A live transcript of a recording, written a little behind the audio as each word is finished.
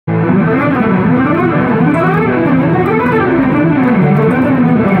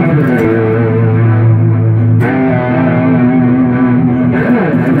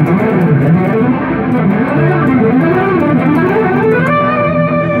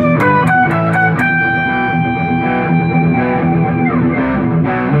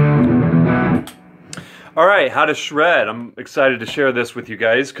right, how to shred. I'm excited to share this with you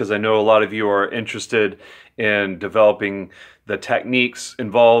guys because I know a lot of you are interested in developing the techniques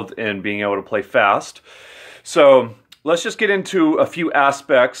involved in being able to play fast. So let's just get into a few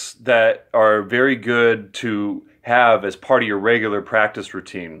aspects that are very good to have as part of your regular practice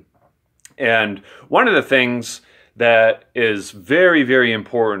routine. And one of the things that is very, very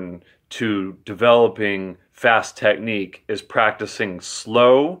important to developing fast technique is practicing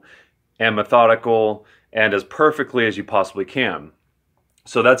slow and methodical and as perfectly as you possibly can.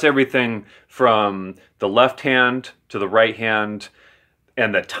 So that's everything from the left hand to the right hand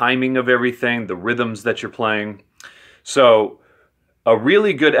and the timing of everything, the rhythms that you're playing. So a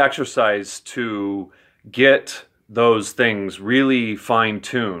really good exercise to get those things really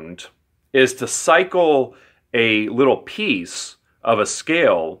fine-tuned is to cycle a little piece of a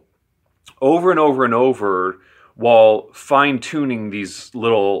scale over and over and over while fine-tuning these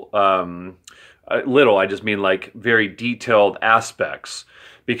little, I just mean like very detailed aspects.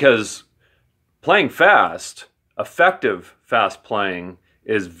 Because playing fast, effective fast playing,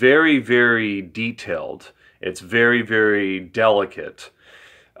 is very, very detailed. It's very, very delicate.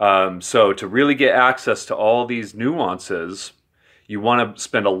 So to really get access to all these nuances, you want to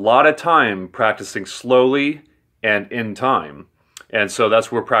spend a lot of time practicing slowly and in time. And so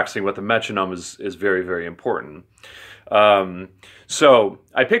that's where practicing with the metronome is very, very important. So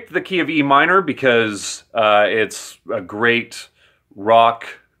I picked the key of E minor because it's a great rock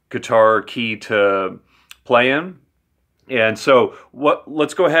guitar key to play in. And so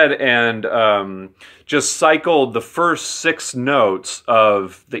let's go ahead and just cycle the first 6 notes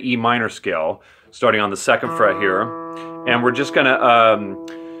of the E minor scale, starting on the 2nd fret here. And we're just gonna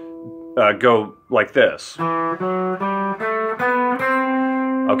go like this.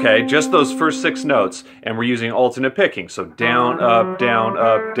 Okay, just those first 6 notes, and we're using alternate picking. So down, up, down,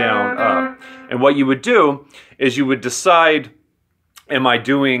 up, down, up. And what you would do is you would decide, am I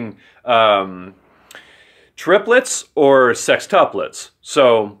doing triplets or sextuplets?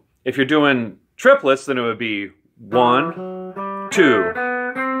 So if you're doing triplets, then it would be 1, 2,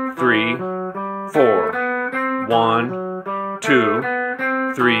 3, 4. 1, 2,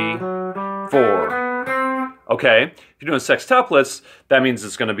 3, 4. Okay, if you're doing sextuplets, that means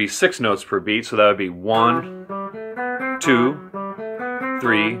it's going to be 6 notes per beat. So that would be 1, 2,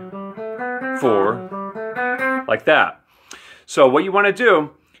 3, 4, like that. So what you want to do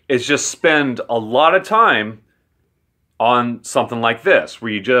is just spend a lot of time on something like this,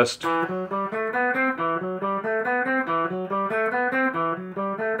 where you just...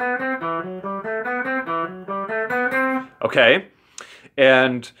 Okay,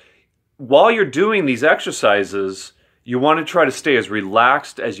 and while you're doing these exercises, you want to try to stay as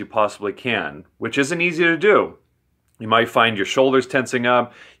relaxed as you possibly can, which isn't easy to do. You might find your shoulders tensing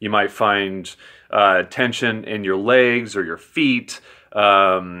up, you might find tension in your legs or your feet,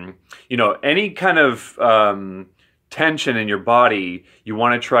 you know, any kind of tension in your body, you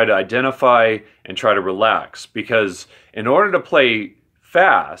want to try to identify and try to relax, because in order to play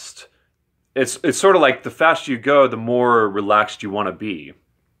fast, it's sort of like the faster you go, the more relaxed you want to be.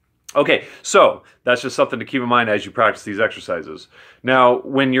 Okay, so that's just something to keep in mind as you practice these exercises. Now,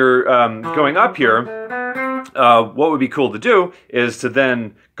 when you're going up here, what would be cool to do is to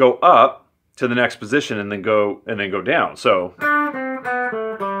then go up to the next position and then go down. So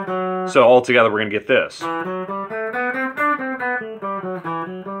all together, we're going to get this.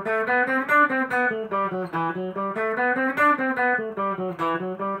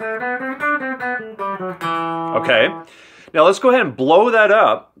 Okay, now let's go ahead and blow that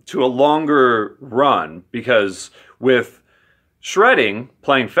up to a longer run, because with shredding,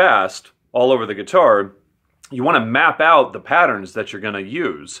 playing fast all over the guitar, you want to map out the patterns that you're going to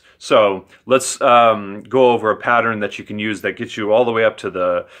use. So let's go over a pattern that you can use that gets you all the way up to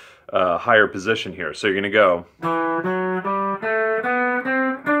the higher position here. So you're going to go...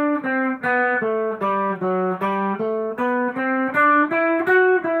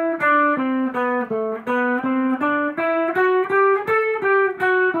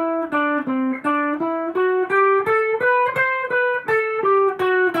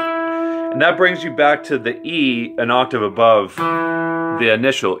 And that brings you back to the E an octave above the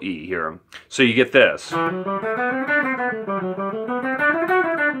initial E here. So you get this. Now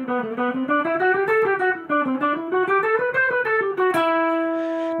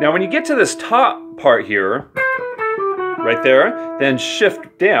when you get to this top part here, right there, then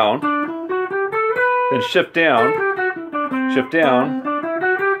shift down, then shift down, shift down.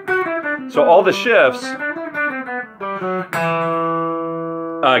 So all the shifts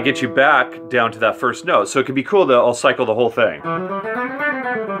get you back down to that first note. So it could be cool to, I'll cycle the whole thing.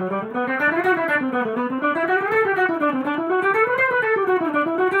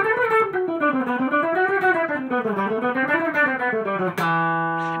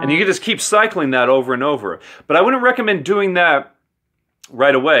 And you can just keep cycling that over and over. But I wouldn't recommend doing that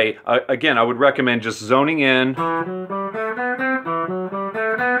right away. Again, I would recommend just zoning in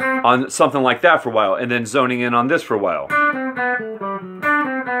on something like that for a while, and then zoning in on this for a while.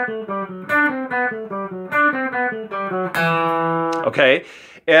 Okay,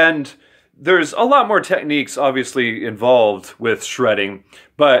 and there's a lot more techniques obviously involved with shredding,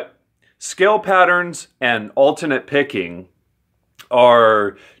 but scale patterns and alternate picking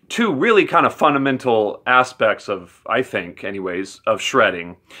are two really kind of fundamental aspects of, I think anyways, of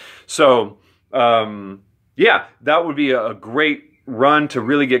shredding. So yeah, that would be a great run to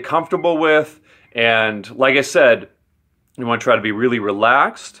really get comfortable with. And like I said, you want to try to be really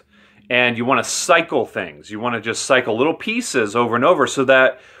relaxed, and you want to cycle things. You want to just cycle little pieces over and over, so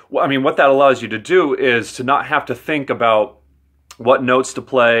that, I mean, what that allows you to do is to not have to think about what notes to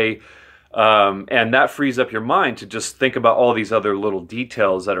play, and that frees up your mind to just think about all these other little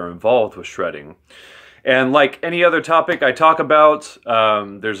details that are involved with shredding. And like any other topic I talk about,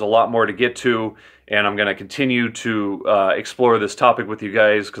 there's a lot more to get to, and I'm going to continue to explore this topic with you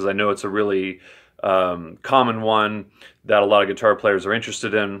guys, because I know it's a really common one that a lot of guitar players are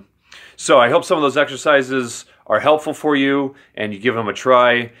interested in. So I hope some of those exercises are helpful for you, and you give them a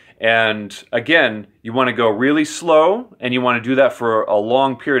try. And again, you want to go really slow, and you want to do that for a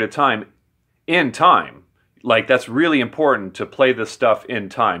long period of time, in time. Like, that's really important to play this stuff in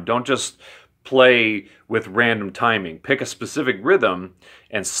time. Don't just play with random timing. Pick a specific rhythm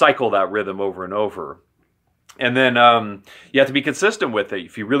and cycle that rhythm over and over. And then you have to be consistent with it.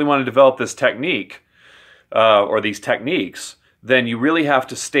 If you really want to develop this technique, or these techniques, then you really have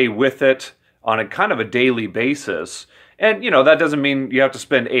to stay with it on a kind of a daily basis. And, you know, that doesn't mean you have to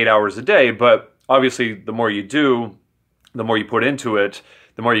spend 8 hours a day, but obviously the more you do, the more you put into it,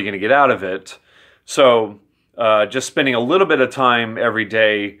 the more you're going to get out of it. So just spending a little bit of time every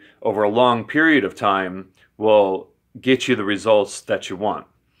day over a long period of time will get you the results that you want.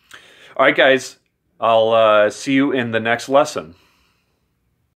 All right, guys, I'll see you in the next lesson.